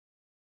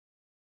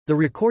The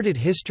recorded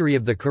history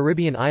of the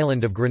Caribbean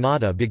island of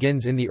Grenada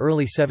begins in the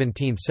early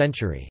 17th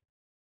century.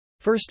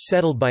 First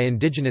settled by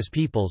indigenous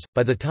peoples,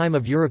 by the time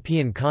of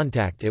European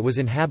contact it was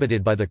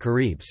inhabited by the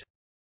Caribs.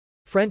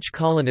 French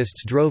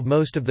colonists drove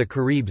most of the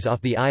Caribs off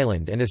the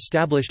island and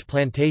established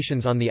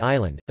plantations on the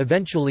island,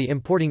 eventually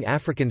importing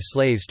African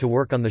slaves to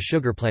work on the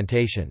sugar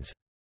plantations.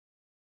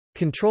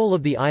 Control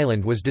of the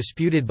island was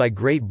disputed by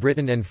Great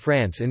Britain and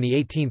France in the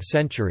 18th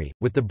century,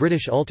 with the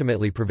British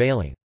ultimately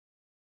prevailing.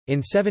 In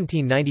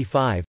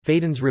 1795,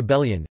 Fedon's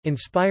rebellion,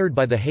 inspired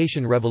by the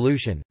Haitian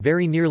Revolution,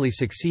 very nearly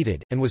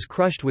succeeded, and was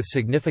crushed with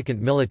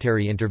significant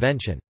military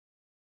intervention.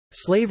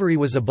 Slavery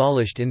was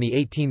abolished in the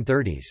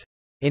 1830s.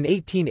 In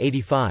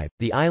 1885,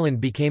 the island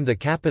became the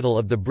capital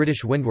of the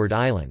British Windward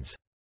Islands.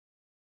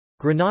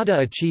 Grenada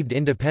achieved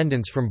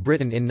independence from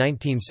Britain in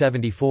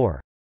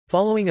 1974.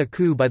 Following a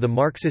coup by the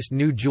Marxist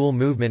New Jewel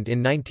movement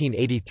in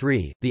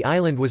 1983, the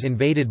island was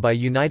invaded by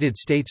United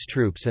States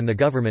troops and the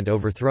government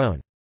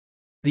overthrown.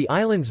 The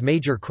island's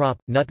major crop,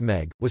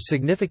 nutmeg, was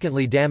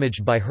significantly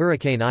damaged by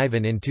Hurricane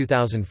Ivan in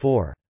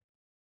 2004.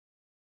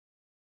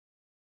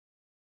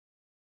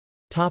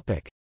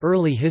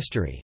 Early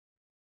history.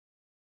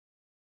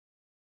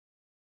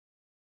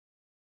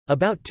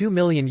 About 2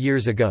 million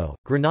years ago,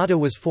 Grenada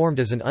was formed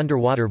as an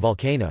underwater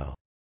volcano.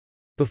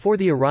 Before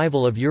the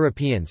arrival of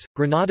Europeans,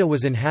 Grenada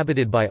was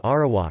inhabited by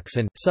Arawaks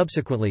and,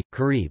 subsequently,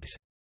 Caribs.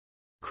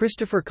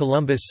 Christopher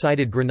Columbus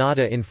sighted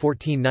Grenada in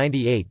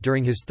 1498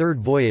 during his third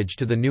voyage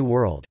to the New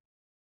World.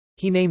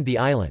 He named the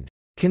island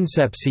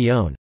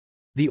Concepcion.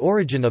 The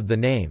origin of the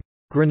name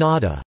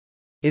Grenada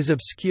is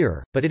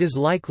obscure, but it is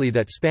likely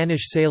that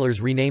Spanish sailors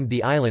renamed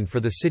the island for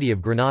the city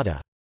of Grenada.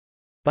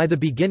 By the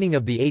beginning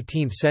of the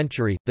 18th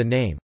century, the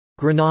name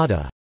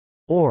Grenada,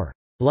 or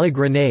La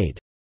Grenade,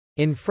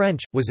 in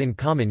French, was in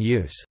common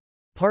use.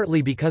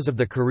 Partly because of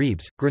the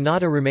Caribs,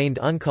 Grenada remained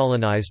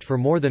uncolonized for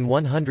more than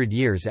 100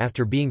 years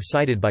after being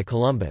sighted by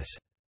Columbus.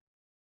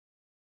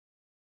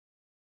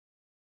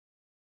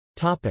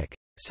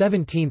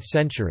 17th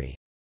century.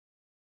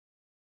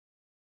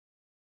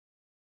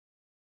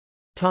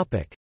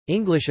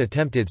 English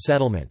attempted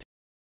settlement.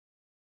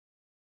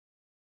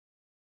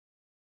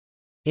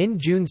 In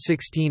June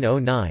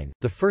 1609,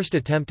 the first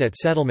attempt at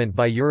settlement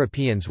by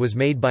Europeans was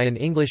made by an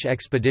English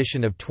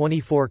expedition of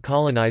 24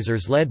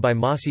 colonizers led by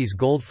Mossy's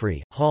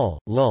Godfrey, Hall,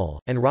 Lull,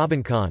 and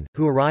Robinson,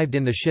 who arrived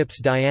in the ships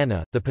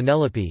Diana, the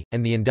Penelope,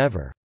 and the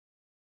Endeavour.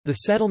 The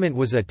settlement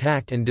was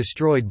attacked and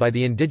destroyed by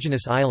the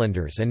indigenous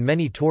islanders and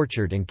many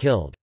tortured and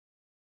killed.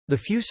 The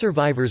few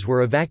survivors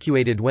were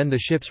evacuated when the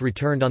ships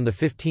returned on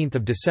 15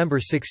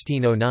 December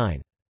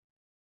 1609.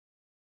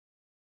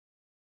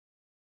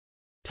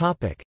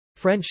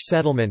 French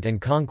settlement and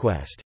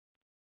conquest.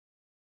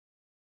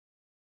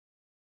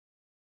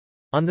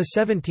 On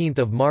 17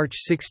 March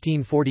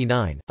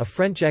 1649, a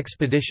French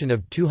expedition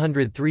of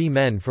 203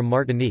 men from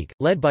Martinique,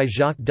 led by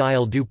Jacques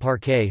d'Isle du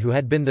Parquet, who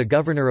had been the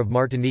governor of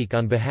Martinique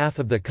on behalf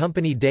of the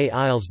Compagnie des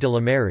Isles de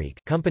l'Amérique,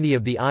 Company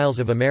of the Isles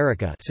of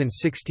America,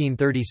 since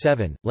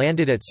 1637,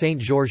 landed at St.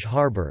 Georges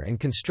Harbour and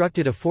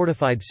constructed a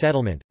fortified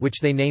settlement, which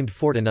they named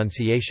Fort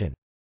Annunciation.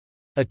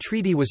 A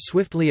treaty was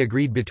swiftly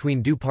agreed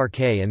between Du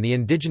Parquet and the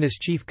indigenous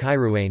chief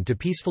Kairouane to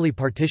peacefully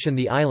partition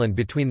the island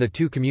between the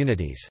two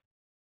communities.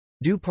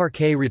 Du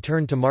Parquet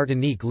returned to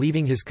Martinique,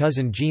 leaving his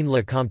cousin Jean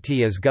Le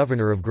Comte as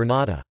governor of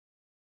Grenada.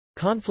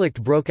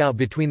 Conflict broke out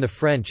between the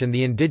French and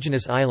the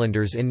indigenous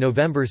islanders in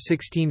November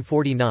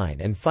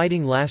 1649 and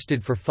fighting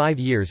lasted for 5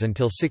 years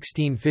until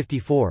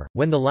 1654,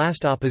 when the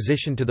last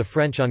opposition to the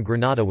French on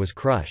Grenada was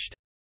crushed.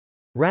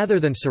 Rather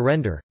than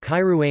surrender,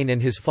 Kairouane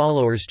and his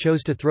followers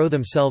chose to throw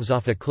themselves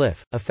off a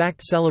cliff, a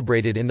fact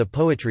celebrated in the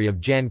poetry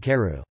of Jan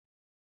Carew.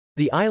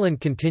 The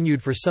island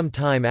continued for some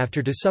time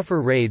after to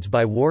suffer raids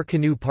by war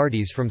canoe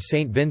parties from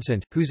St.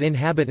 Vincent, whose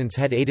inhabitants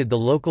had aided the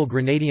local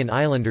Grenadian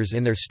islanders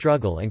in their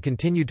struggle and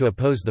continued to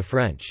oppose the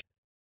French.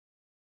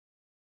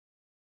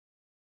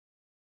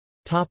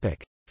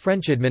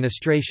 French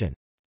administration.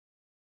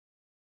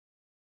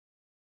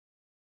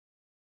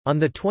 On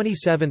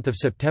 27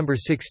 September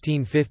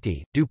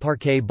 1650, Du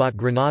Parquet bought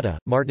Grenada,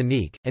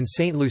 Martinique, and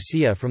Saint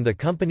Lucia from the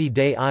Compagnie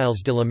des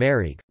Isles de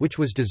l'Amérique, which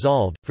was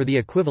dissolved, for the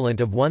equivalent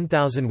of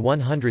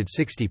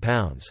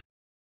 £1,160.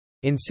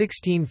 In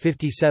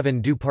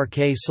 1657 Du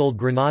Parquet sold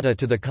Grenada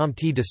to the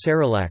Comte de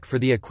Serillac for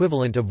the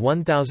equivalent of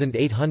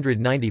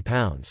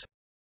 £1,890.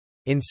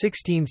 In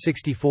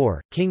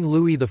 1664, King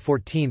Louis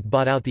XIV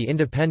bought out the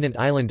independent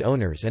island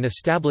owners and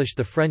established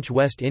the French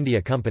West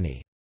India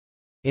Company.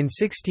 In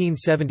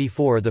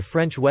 1674 the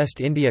French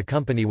West India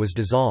Company was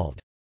dissolved.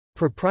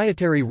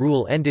 Proprietary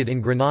rule ended in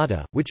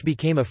Grenada, which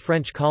became a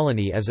French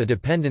colony as a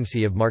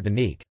dependency of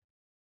Martinique.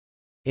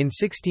 In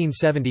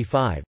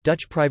 1675,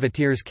 Dutch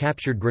privateers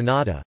captured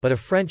Grenada, but a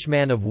French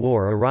man of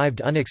war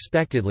arrived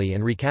unexpectedly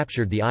and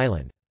recaptured the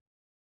island.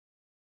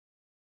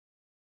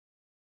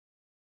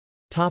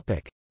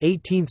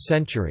 18th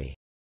century.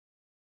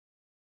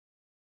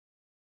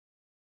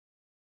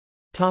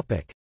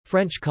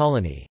 French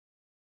colony.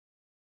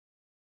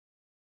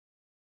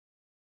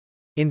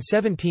 In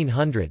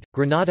 1700,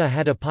 Grenada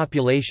had a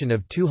population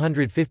of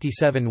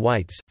 257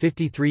 whites,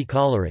 53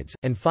 colorids,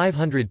 and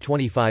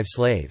 525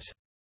 slaves.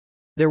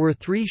 There were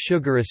 3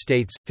 sugar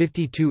estates,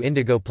 52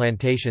 indigo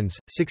plantations,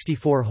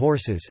 64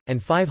 horses,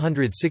 and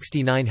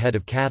 569 head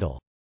of cattle.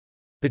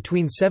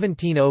 Between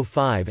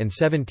 1705 and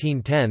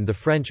 1710 the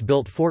French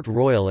built Fort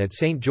Royal at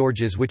St.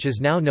 George's, which is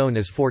now known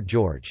as Fort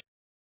George.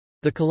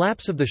 The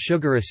collapse of the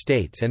sugar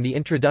estates and the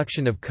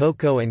introduction of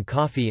cocoa and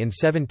coffee in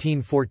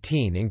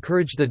 1714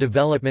 encouraged the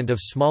development of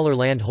smaller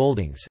land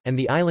holdings, and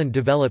the island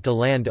developed a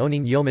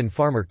land-owning yeoman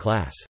farmer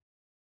class.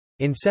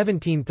 In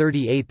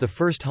 1738 the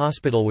first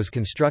hospital was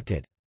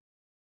constructed.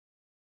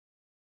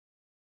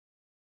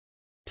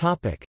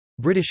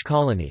 British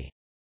colony.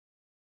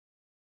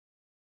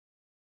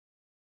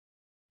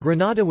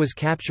 Grenada was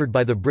captured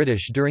by the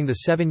British during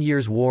the 7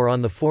 Years' War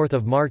on 4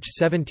 March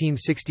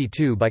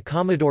 1762 by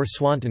Commodore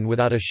Swanton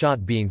without a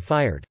shot being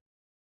fired.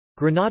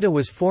 Grenada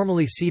was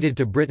formally ceded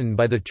to Britain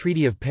by the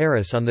Treaty of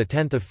Paris on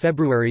 10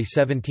 February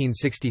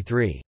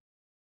 1763.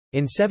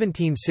 In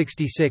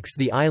 1766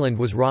 the island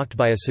was rocked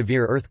by a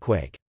severe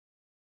earthquake.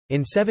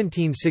 In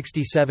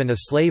 1767 a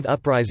slave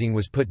uprising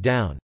was put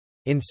down.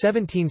 In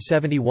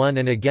 1771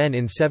 and again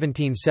in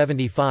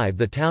 1775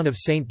 the town of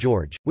St.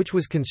 George, which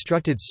was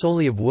constructed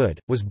solely of wood,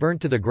 was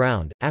burnt to the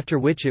ground, after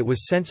which it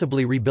was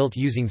sensibly rebuilt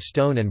using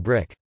stone and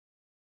brick.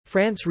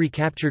 France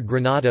recaptured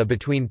Grenada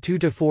between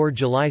 2–4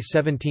 July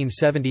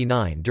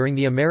 1779 during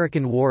the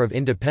American War of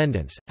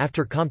Independence,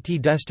 after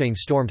Comte d'Estaing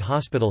stormed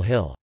Hospital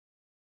Hill.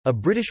 A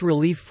British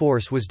relief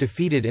force was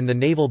defeated in the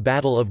naval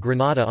Battle of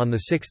Grenada on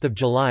 6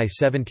 July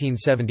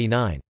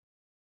 1779.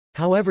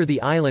 However, the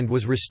island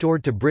was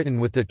restored to Britain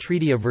with the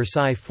Treaty of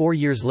Versailles 4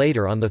 years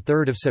later on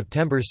 3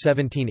 September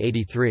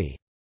 1783.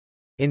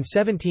 In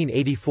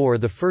 1784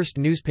 the first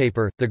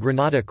newspaper, the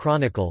Grenada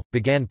Chronicle,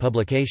 began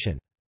publication.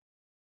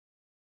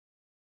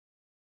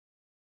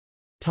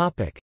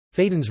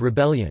 Fedon's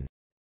Rebellion.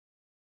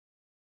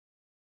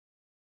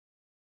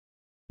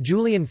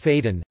 Julian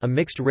Fedon, a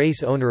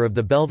mixed-race owner of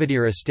the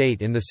Belvedere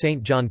estate in the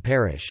St. John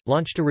parish,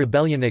 launched a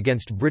rebellion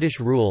against British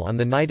rule on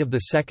the night of 2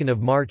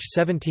 March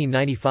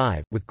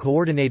 1795, with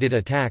coordinated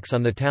attacks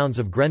on the towns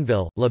of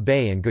Grenville, La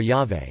Baye and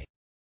Gouyave.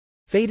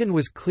 Fedon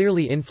was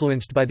clearly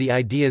influenced by the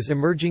ideas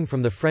emerging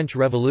from the French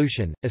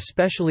Revolution,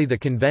 especially the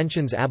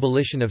Convention's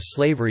abolition of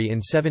slavery in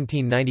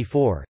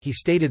 1794. He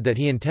stated that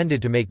he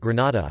intended to make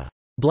Grenada a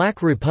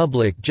 «black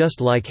republic just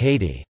like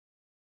Haiti».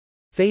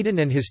 Fedon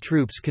and his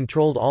troops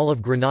controlled all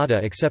of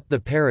Grenada except the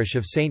parish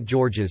of St.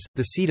 George's,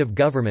 the seat of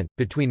government,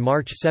 between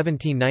March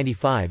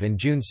 1795 and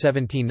June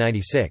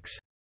 1796.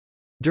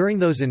 During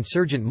those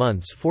insurgent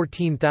months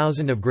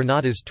 14,000 of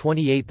Grenada's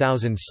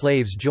 28,000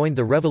 slaves joined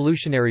the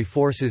revolutionary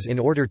forces in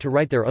order to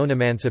write their own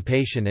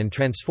emancipation and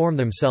transform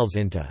themselves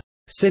into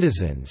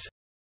citizens.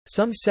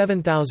 Some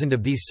 7,000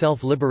 of these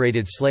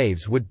self-liberated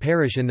slaves would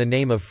perish in the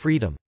name of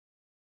freedom.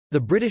 The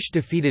British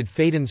defeated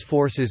Fedon's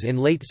forces in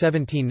late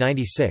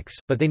 1796,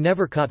 but they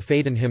never caught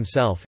Fedon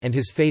himself, and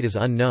his fate is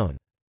unknown.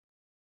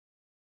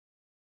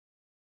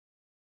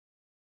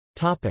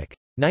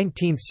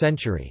 19th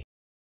century.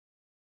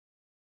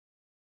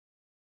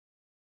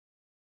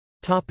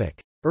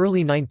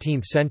 Early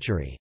 19th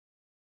century.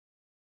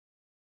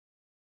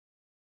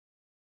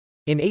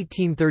 In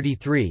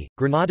 1833,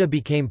 Grenada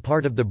became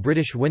part of the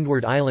British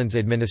Windward Islands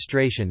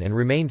Administration and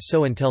remained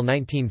so until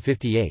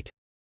 1958.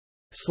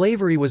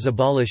 Slavery was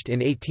abolished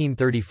in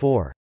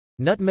 1834.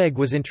 Nutmeg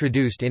was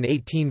introduced in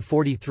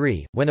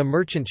 1843, when a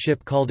merchant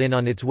ship called in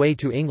on its way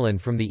to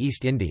England from the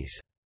East Indies.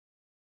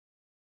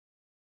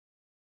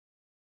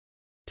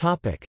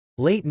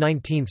 Late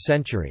 19th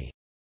century.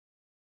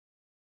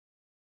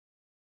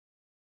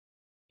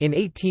 In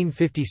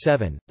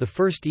 1857, the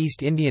first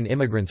East Indian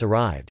immigrants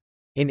arrived.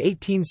 In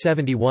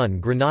 1871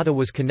 Grenada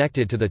was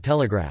connected to the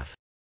telegraph.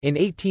 In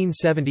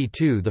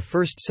 1872 the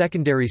first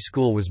secondary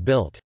school was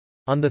built.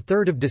 On 3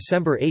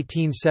 December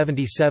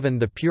 1877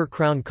 the pure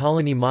crown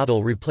colony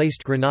model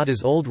replaced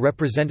Grenada's old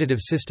representative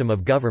system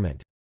of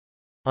government.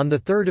 On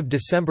 3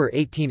 December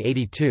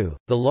 1882,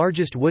 the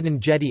largest wooden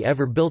jetty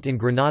ever built in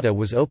Grenada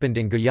was opened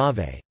in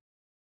Gouyave.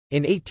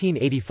 In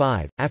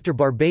 1885, after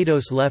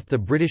Barbados left the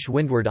British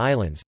Windward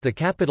Islands, the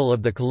capital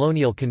of the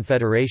colonial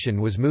confederation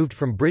was moved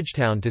from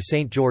Bridgetown to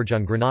St. George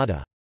on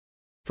Grenada.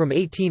 From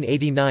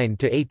 1889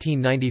 to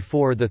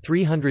 1894 the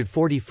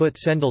 340-foot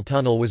Sendle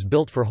Tunnel was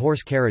built for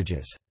horse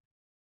carriages.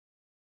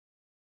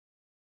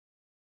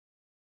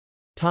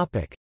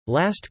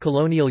 Last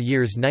colonial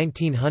years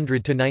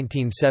 1900 to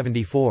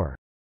 1974.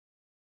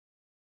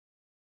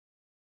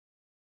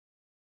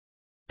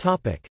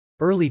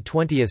 Early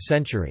 20th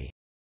century.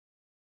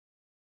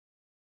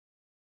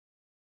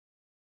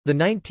 The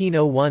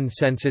 1901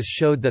 census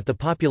showed that the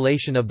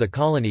population of the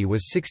colony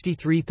was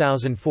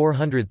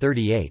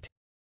 63,438.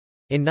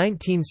 In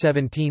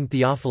 1917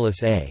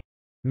 Theophilus A.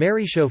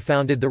 Marichaud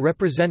founded the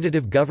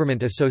Representative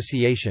Government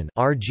Association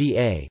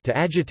 (RGA) to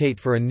agitate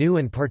for a new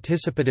and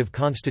participative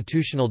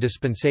constitutional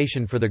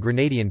dispensation for the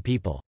Grenadian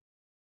people.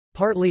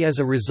 Partly as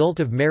a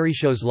result of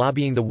Marichaud's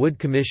lobbying, the Wood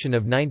Commission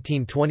of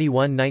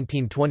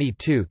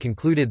 1921–1922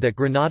 concluded that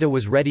Grenada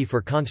was ready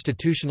for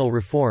constitutional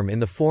reform in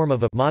the form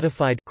of a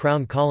modified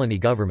crown colony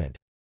government.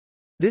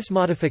 This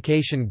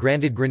modification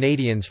granted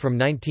Grenadians from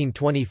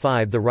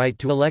 1925 the right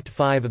to elect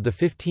 5 of the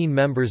 15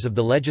 members of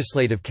the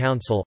Legislative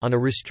Council, on a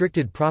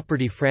restricted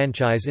property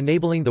franchise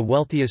enabling the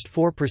wealthiest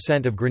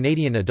 4% of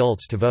Grenadian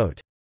adults to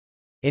vote.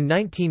 In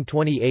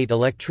 1928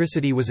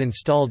 electricity was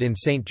installed in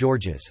St.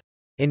 George's.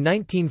 In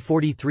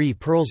 1943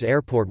 Pearl's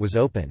Airport was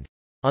opened.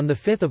 On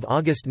 5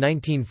 August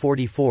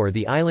 1944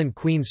 the Island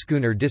Queen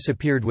schooner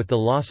disappeared with the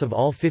loss of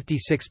all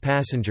 56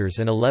 passengers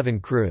and 11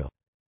 crew.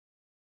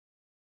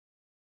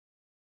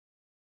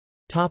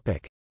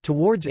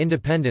 Towards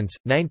independence,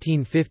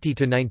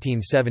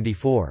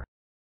 1950–1974.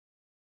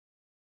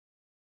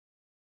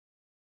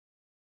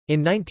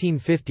 In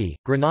 1950,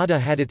 Grenada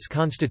had its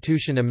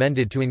constitution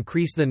amended to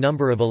increase the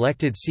number of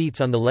elected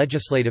seats on the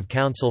Legislative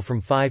Council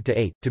from 5 to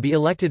 8, to be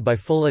elected by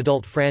full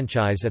adult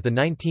franchise at the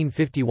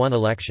 1951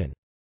 election.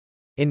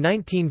 In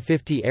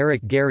 1950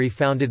 Eric Gairy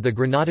founded the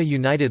Grenada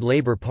United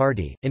Labour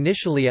Party,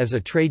 initially as a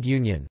trade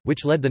union,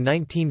 which led the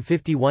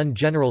 1951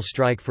 general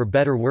strike for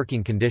better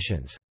working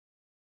conditions.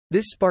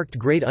 This sparked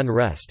great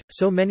unrest,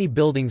 so many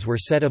buildings were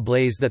set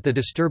ablaze that the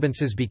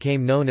disturbances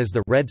became known as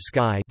the Red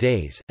Sky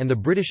Days, and the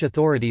British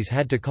authorities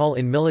had to call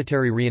in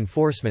military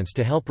reinforcements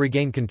to help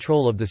regain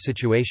control of the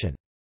situation.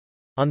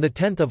 On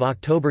 10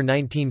 October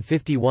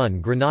 1951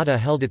 Grenada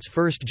held its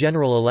first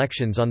general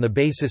elections on the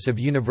basis of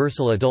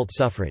universal adult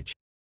suffrage.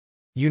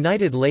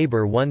 United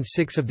Labour won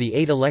 6 of the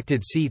 8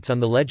 elected seats on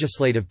the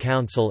Legislative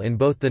Council in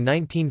both the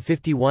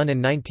 1951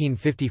 and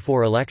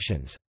 1954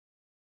 elections.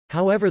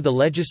 However, the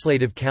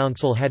Legislative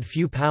Council had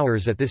few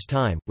powers at this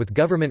time, with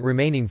government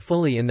remaining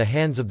fully in the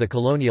hands of the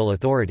colonial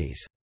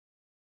authorities.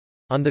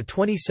 On the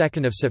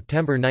 22nd of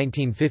September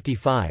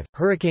 1955,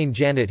 Hurricane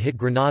Janet hit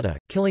Grenada,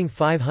 killing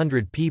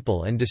 500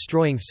 people and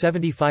destroying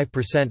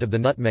 75% of the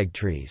nutmeg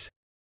trees.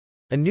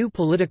 A new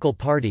political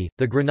party,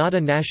 the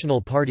Grenada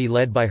National Party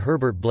led by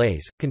Herbert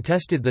Blaise,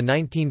 contested the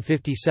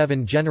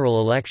 1957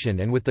 general election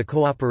and with the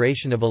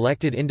cooperation of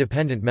elected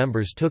independent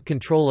members took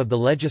control of the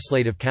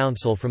Legislative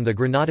Council from the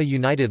Grenada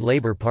United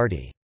Labour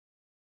Party.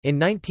 In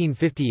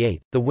 1958,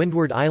 the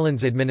Windward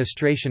Islands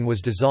administration was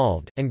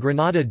dissolved, and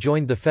Grenada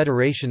joined the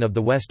Federation of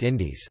the West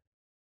Indies.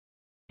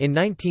 In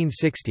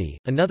 1960,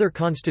 another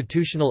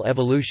constitutional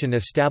evolution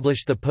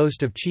established the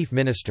post of Chief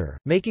Minister,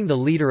 making the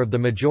leader of the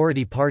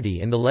majority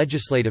party in the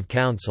Legislative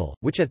Council,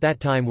 which at that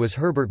time was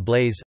Herbert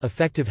Blaise,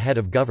 effective head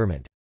of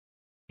government.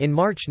 In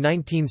March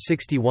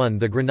 1961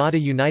 the Grenada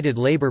United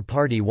Labour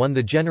Party won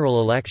the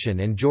general election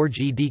and George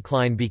E. D.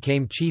 Klein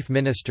became Chief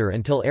Minister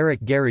until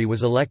Eric Gairy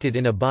was elected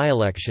in a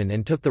by-election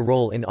and took the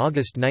role in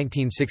August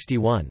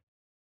 1961.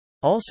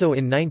 Also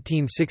in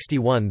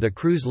 1961 the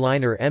cruise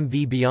liner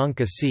MV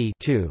Bianca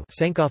C-2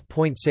 sank off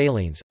Point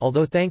Salines,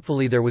 although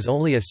thankfully there was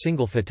only a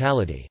single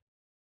fatality.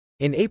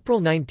 In April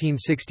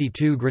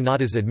 1962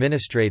 Grenada's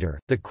administrator,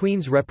 the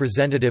Queen's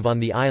representative on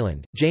the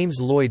island, James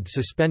Lloyd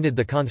suspended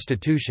the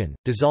constitution,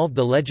 dissolved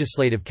the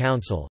Legislative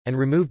Council, and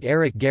removed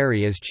Eric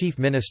Gairy as chief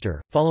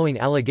minister, following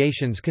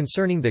allegations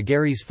concerning the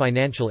Gairy's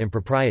financial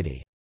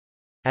impropriety.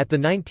 At the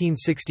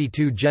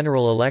 1962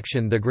 general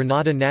election the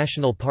Grenada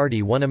National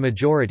Party won a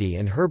majority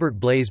and Herbert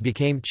Blaise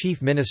became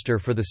chief minister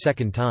for the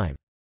second time.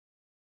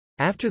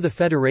 After the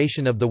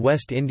Federation of the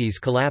West Indies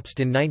collapsed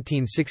in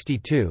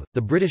 1962,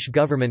 the British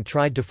government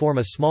tried to form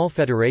a small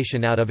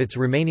federation out of its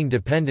remaining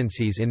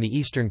dependencies in the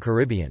Eastern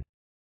Caribbean.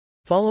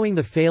 Following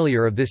the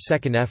failure of this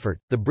second effort,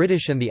 the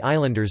British and the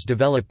islanders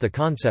developed the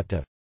concept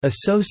of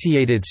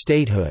associated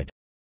statehood.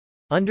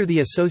 Under the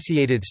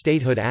Associated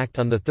Statehood Act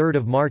on 3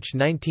 March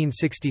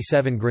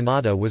 1967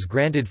 Grenada was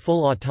granted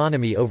full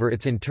autonomy over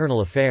its internal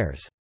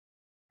affairs.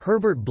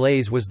 Herbert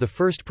Blaise was the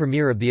first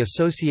premier of the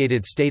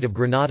Associated State of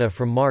Grenada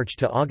from March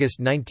to August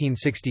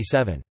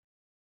 1967.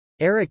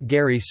 Eric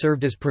Gairy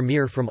served as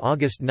premier from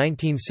August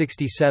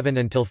 1967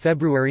 until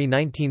February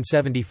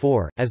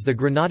 1974, as the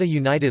Grenada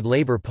United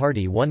Labour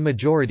Party won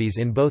majorities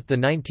in both the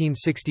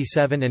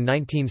 1967 and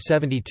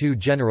 1972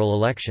 general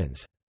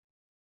elections.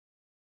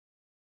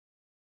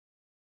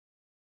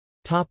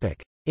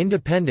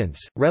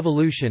 Independence,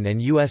 Revolution and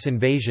U.S.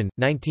 invasion,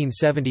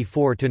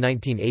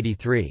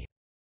 1974–1983.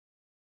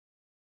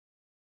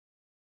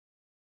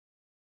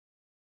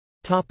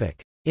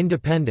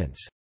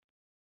 Independence.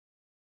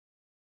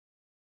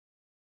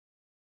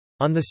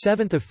 On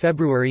 7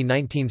 February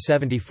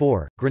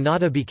 1974,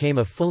 Grenada became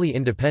a fully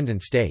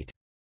independent state.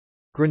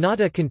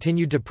 Grenada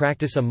continued to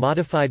practice a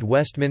modified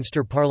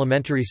Westminster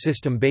parliamentary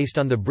system based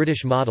on the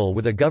British model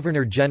with a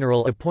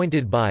Governor-General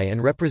appointed by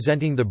and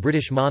representing the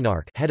British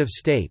monarch head of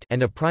state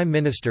and a Prime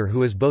Minister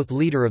who is both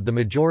leader of the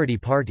majority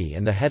party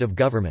and the head of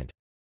government.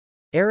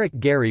 Eric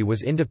Gairy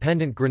was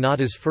independent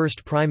Grenada's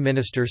first Prime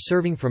Minister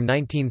serving from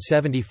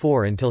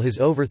 1974 until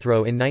his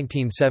overthrow in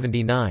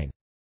 1979.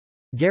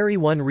 Gary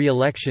won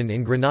re-election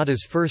in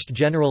Grenada's first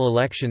general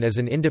election as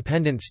an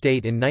independent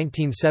state in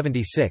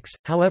 1976,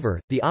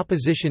 however, the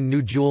opposition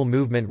New Jewel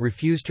movement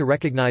refused to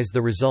recognize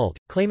the result,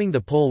 claiming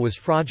the poll was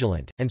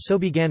fraudulent, and so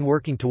began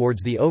working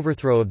towards the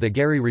overthrow of the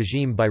Gary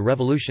regime by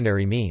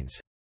revolutionary means.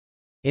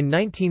 In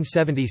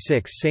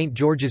 1976 St.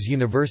 George's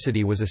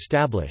University was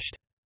established.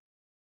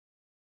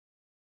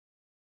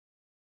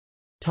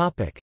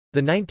 The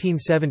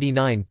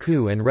 1979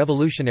 coup and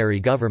revolutionary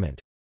government.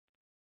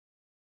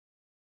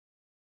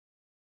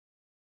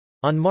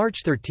 On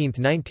March 13,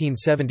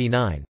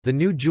 1979, the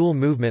New Jewel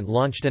movement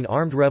launched an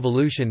armed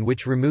revolution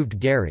which removed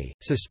Gary,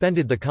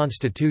 suspended the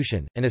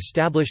constitution, and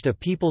established a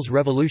People's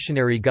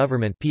Revolutionary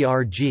Government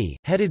 (PRG),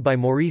 headed by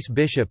Maurice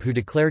Bishop, who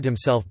declared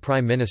himself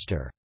prime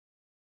minister.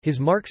 His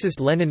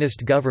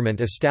Marxist-Leninist government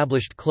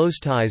established close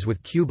ties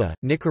with Cuba,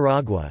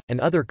 Nicaragua,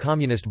 and other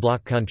communist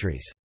bloc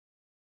countries.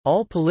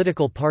 All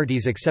political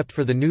parties except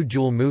for the New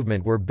Jewel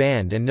movement were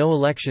banned and no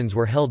elections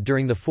were held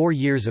during the 4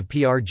 years of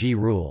PRG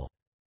rule.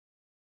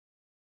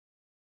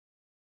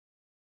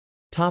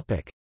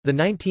 The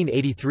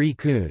 1983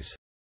 coups.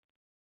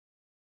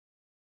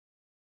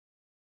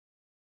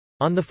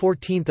 On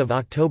 14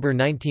 October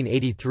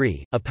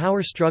 1983, a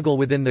power struggle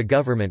within the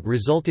government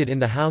resulted in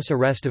the House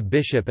arrest of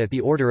Bishop at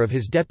the order of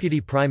his deputy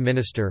prime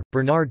minister,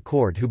 Bernard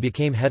Coard, who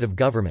became head of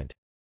government.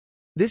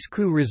 This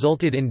coup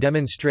resulted in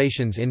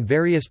demonstrations in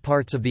various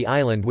parts of the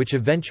island which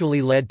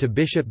eventually led to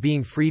Bishop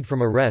being freed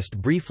from arrest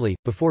briefly,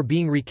 before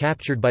being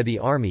recaptured by the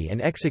army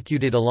and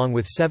executed along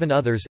with 7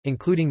 others,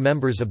 including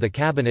members of the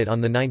cabinet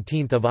on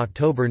 19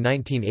 October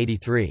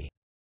 1983.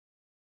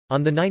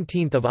 On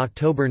 19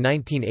 October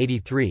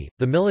 1983,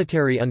 the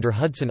military under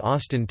Hudson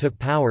Austin took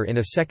power in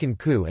a second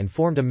coup and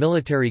formed a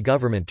military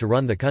government to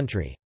run the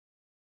country.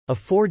 A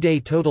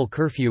 4-day total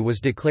curfew was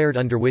declared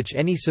under which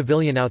any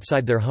civilian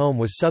outside their home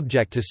was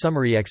subject to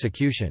summary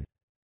execution.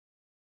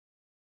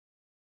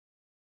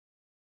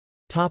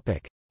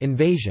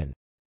 Invasion.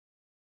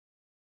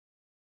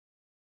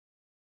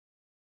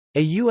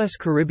 A U.S.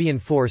 Caribbean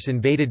force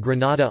invaded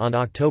Grenada on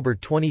October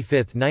 25,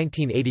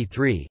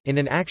 1983, in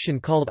an action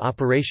called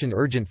Operation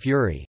Urgent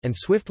Fury, and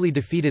swiftly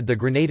defeated the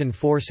Grenadan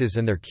forces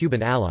and their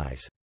Cuban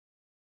allies.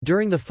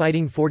 During the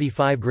fighting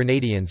 45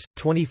 Grenadians,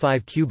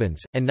 25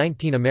 Cubans, and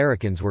 19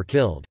 Americans were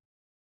killed.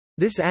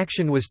 This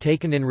action was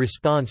taken in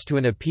response to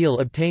an appeal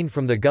obtained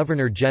from the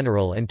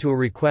Governor-General and to a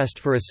request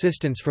for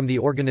assistance from the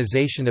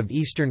Organization of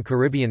Eastern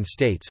Caribbean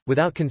States,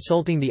 without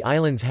consulting the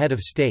island's head of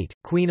state,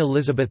 Queen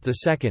Elizabeth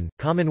II,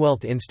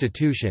 Commonwealth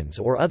institutions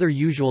or other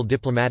usual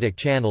diplomatic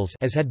channels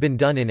as had been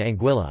done in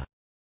Anguilla.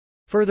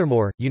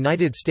 Furthermore,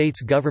 United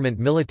States government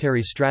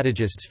military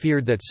strategists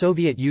feared that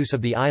Soviet use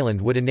of the island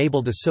would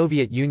enable the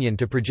Soviet Union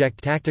to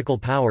project tactical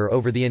power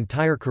over the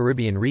entire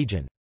Caribbean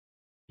region.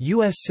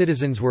 U.S.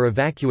 citizens were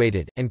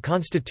evacuated, and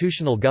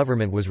constitutional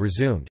government was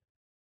resumed.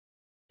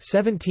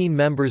 17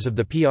 members of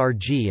the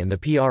PRG and the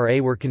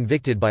PRA were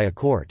convicted by a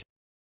court.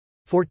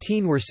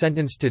 14 were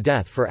sentenced to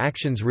death for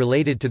actions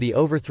related to the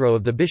overthrow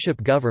of the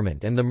Bishop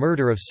government and the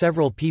murder of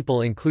several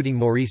people including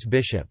Maurice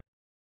Bishop.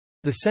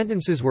 The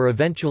sentences were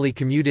eventually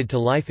commuted to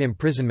life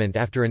imprisonment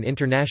after an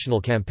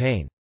international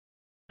campaign.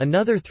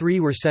 Another 3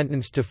 were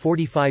sentenced to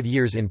 45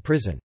 years in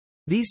prison.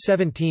 These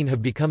 17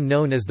 have become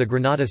known as the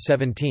Grenada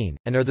 17,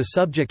 and are the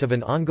subject of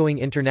an ongoing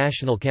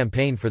international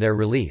campaign for their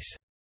release.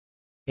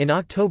 In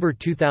October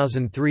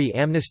 2003,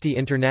 Amnesty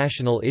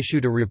International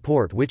issued a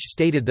report which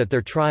stated that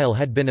their trial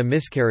had been a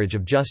miscarriage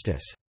of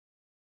justice.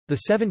 The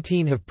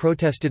 17 have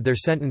protested their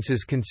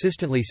sentences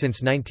consistently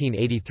since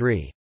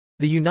 1983.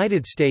 The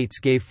United States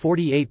gave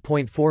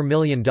 $48.4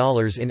 million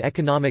in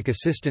economic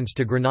assistance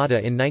to Grenada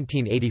in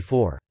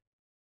 1984.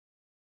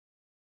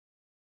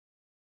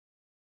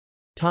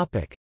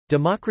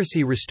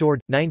 Democracy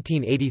restored,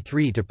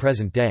 1983 to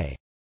present day.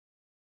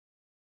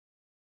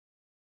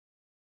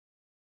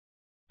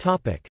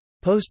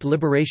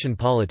 Post-liberation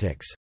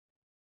politics.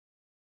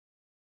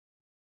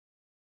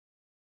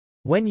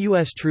 When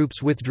U.S.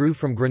 troops withdrew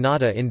from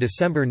Grenada in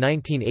December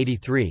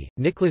 1983,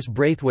 Nicholas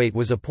Braithwaite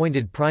was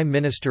appointed Prime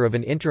Minister of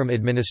an interim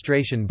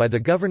administration by the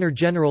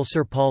Governor-General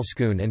Sir Paul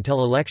Scoon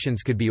until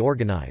elections could be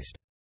organized.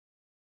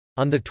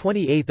 On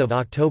 28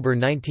 October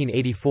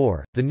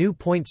 1984, the new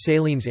Point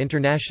Salines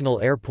International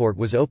Airport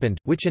was opened,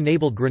 which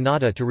enabled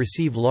Grenada to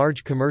receive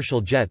large commercial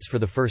jets for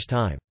the first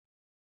time.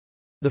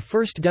 The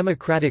first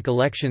democratic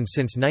elections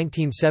since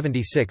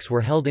 1976 were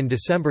held in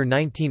December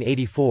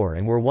 1984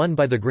 and were won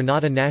by the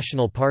Grenada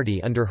National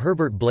Party under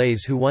Herbert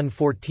Blaise, who won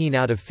 14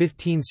 out of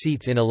 15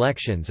 seats in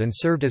elections and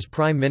served as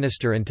prime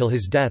minister until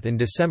his death in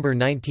December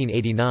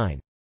 1989.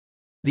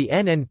 The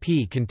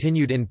NNP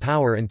continued in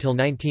power until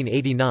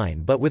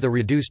 1989 but with a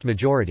reduced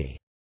majority.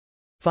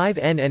 5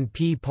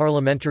 NNP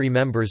parliamentary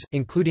members,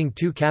 including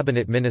 2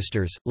 cabinet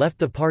ministers, left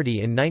the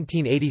party in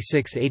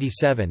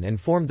 1986–87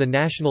 and formed the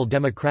National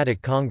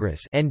Democratic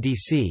Congress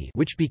 (NDC),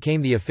 which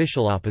became the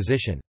official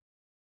opposition.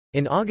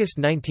 In August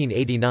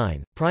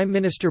 1989, Prime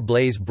Minister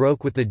Blaise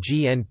broke with the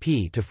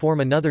GNP to form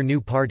another new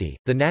party,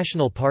 the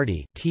National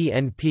Party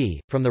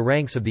 (TNP), from the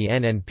ranks of the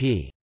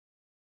NNP.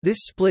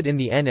 This split in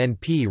the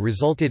NNP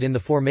resulted in the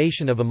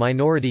formation of a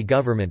minority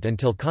government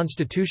until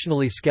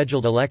constitutionally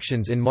scheduled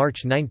elections in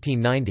March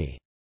 1990.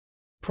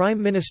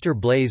 Prime Minister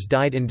Blaise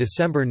died in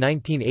December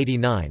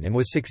 1989 and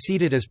was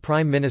succeeded as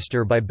Prime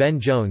Minister by Ben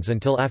Jones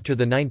until after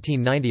the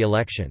 1990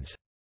 elections.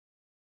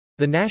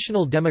 The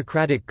National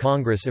Democratic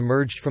Congress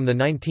emerged from the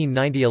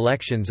 1990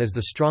 elections as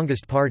the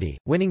strongest party,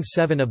 winning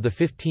 7 of the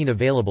 15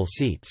 available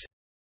seats.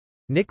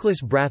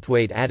 Nicholas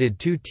Brathwaite added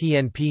 2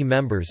 TNP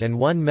members and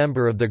 1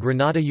 member of the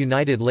Grenada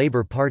United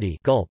Labour Party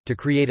to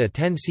create a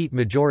 10-seat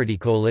majority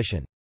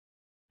coalition.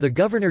 The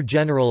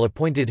Governor-General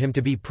appointed him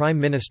to be Prime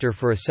Minister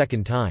for a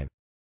second time.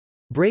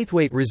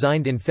 Brathwaite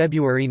resigned in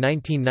February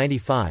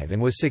 1995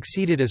 and was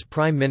succeeded as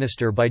Prime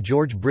Minister by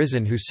George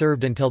Brizan, who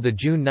served until the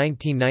June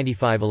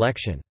 1995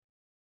 election.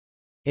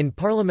 In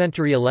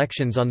parliamentary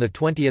elections on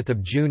 20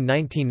 June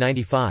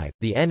 1995,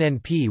 the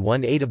NNP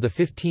won 8 of the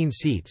 15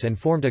 seats and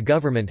formed a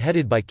government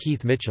headed by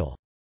Keith Mitchell.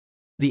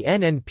 The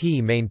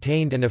NNP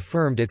maintained and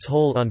affirmed its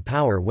hold on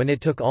power when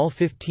it took all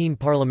 15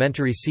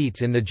 parliamentary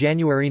seats in the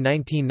January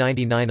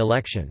 1999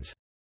 elections.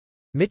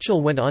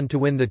 Mitchell went on to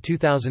win the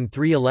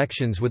 2003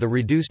 elections with a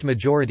reduced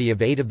majority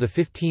of 8 of the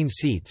 15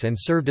 seats and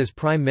served as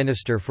Prime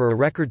Minister for a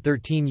record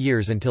 13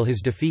 years until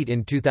his defeat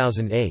in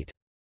 2008.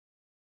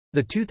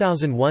 The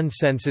 2001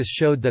 census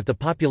showed that the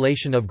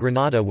population of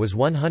Grenada was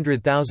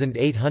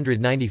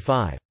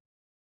 100,895.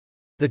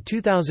 The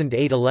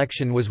 2008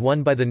 election was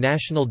won by the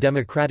National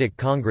Democratic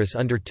Congress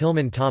under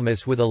Tillman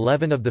Thomas with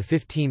 11 of the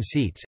 15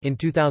 seats. In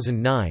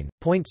 2009,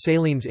 Point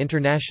Salines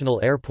International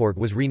Airport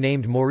was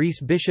renamed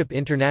Maurice Bishop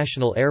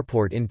International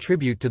Airport in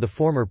tribute to the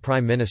former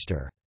Prime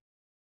Minister.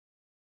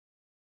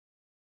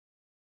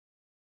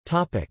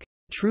 Topic: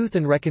 Truth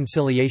and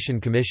Reconciliation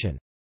Commission.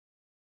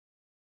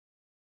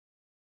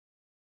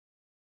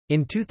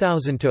 In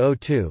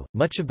 2000–02,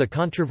 much of the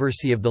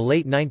controversy of the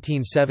late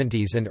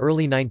 1970s and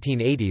early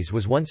 1980s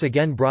was once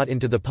again brought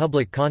into the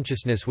public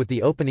consciousness with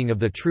the opening of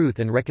the Truth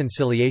and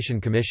Reconciliation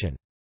Commission.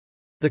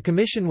 The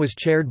commission was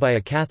chaired by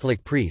a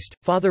Catholic priest,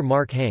 Father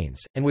Mark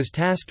Haynes, and was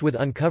tasked with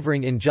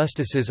uncovering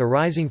injustices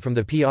arising from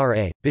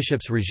the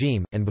Bishop's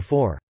regime, and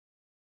before.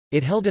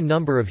 It held a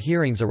number of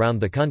hearings around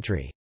the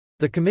country.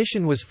 The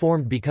commission was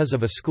formed because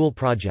of a school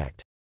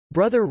project.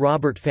 Brother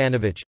Robert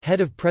Fanovich,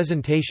 head of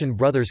Presentation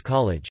Brothers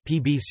College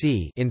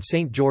 (PBC) in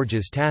St.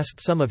 George's,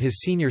 tasked some of his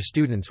senior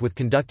students with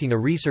conducting a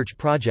research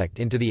project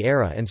into the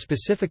era and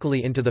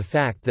specifically into the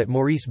fact that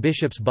Maurice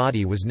Bishop's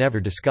body was never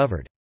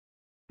discovered.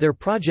 Their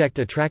project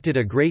attracted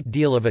a great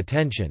deal of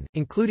attention,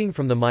 including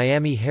from the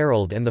Miami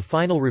Herald, and the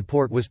final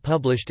report was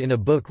published in a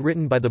book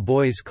written by the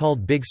boys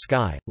called Big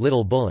Sky,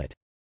 Little Bullet.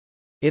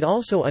 It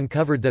also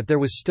uncovered that there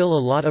was still a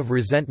lot of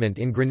resentment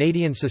in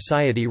Grenadian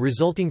society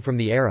resulting from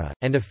the era,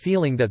 and a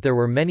feeling that there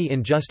were many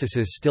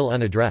injustices still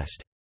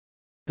unaddressed.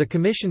 The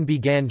commission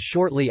began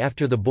shortly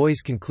after the boys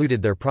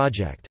concluded their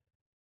project.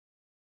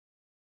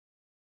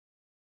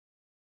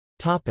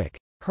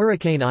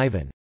 Hurricane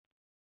Ivan.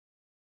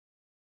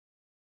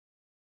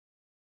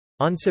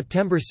 On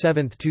September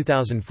 7,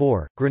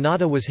 2004,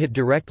 Grenada was hit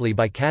directly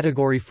by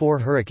Category 4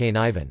 Hurricane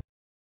Ivan.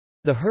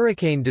 The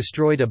hurricane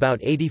destroyed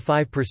about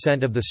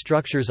 85% of the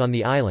structures on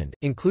the island,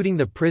 including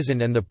the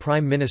prison and the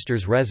Prime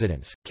Minister's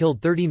residence,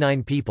 killed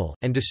 39 people,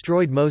 and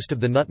destroyed most of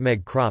the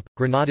nutmeg crop,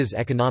 Grenada's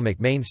economic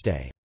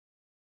mainstay.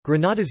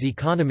 Grenada's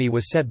economy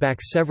was set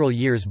back several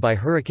years by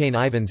Hurricane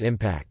Ivan's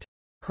impact.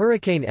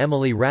 Hurricane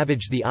Emily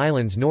ravaged the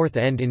island's north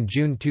end in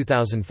June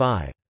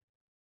 2005.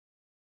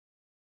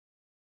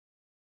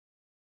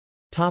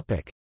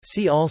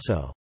 See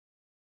also.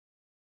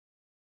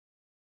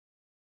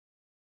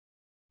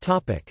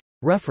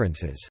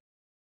 References.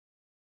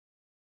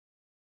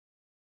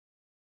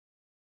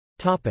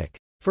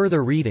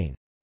 Further reading.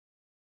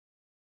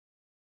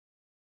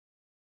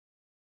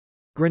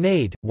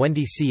 Grenade,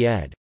 Wendy C.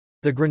 ed.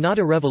 The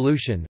Grenada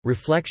Revolution,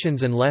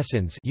 Reflections and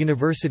Lessons,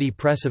 University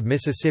Press of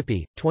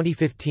Mississippi,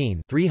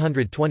 2015,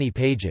 320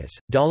 pages.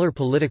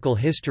 Political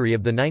History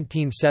of the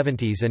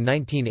 1970s and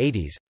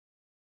 1980s.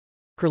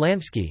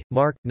 Kurlansky,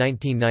 Mark,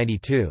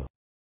 1992.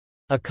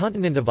 A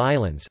Continent of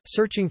Islands,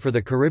 Searching for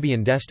the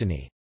Caribbean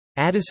Destiny.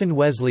 Addison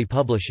Wesley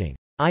Publishing.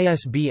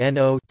 ISBN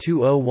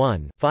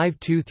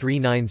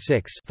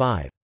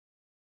 0-201-52396-5.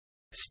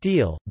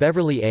 Steele,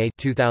 Beverly A.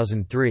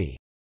 2003.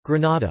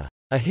 Grenada.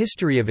 A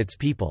History of Its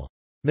People.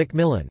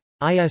 Macmillan.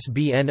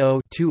 ISBN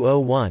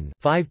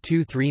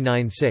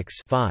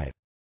 0-201-52396-5.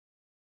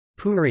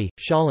 Puri,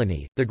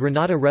 Shalini, The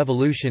Grenada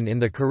Revolution in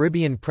the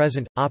Caribbean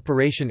Present,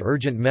 Operation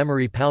Urgent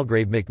Memory.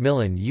 Palgrave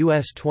Macmillan,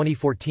 U.S.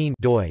 2014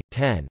 doi,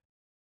 10.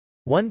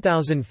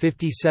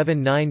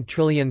 1057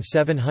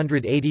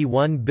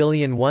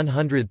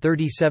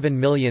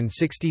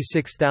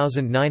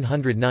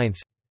 9781137066909.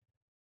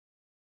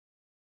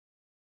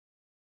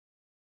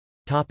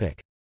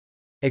 Topic.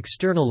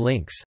 External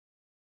links.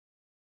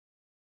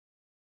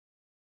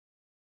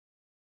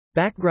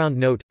 Background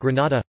note: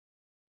 Grenada.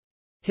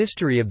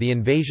 History of the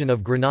invasion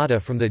of Grenada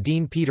from the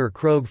Dean Peter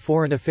Krogh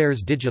Foreign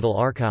Affairs Digital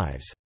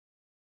Archives.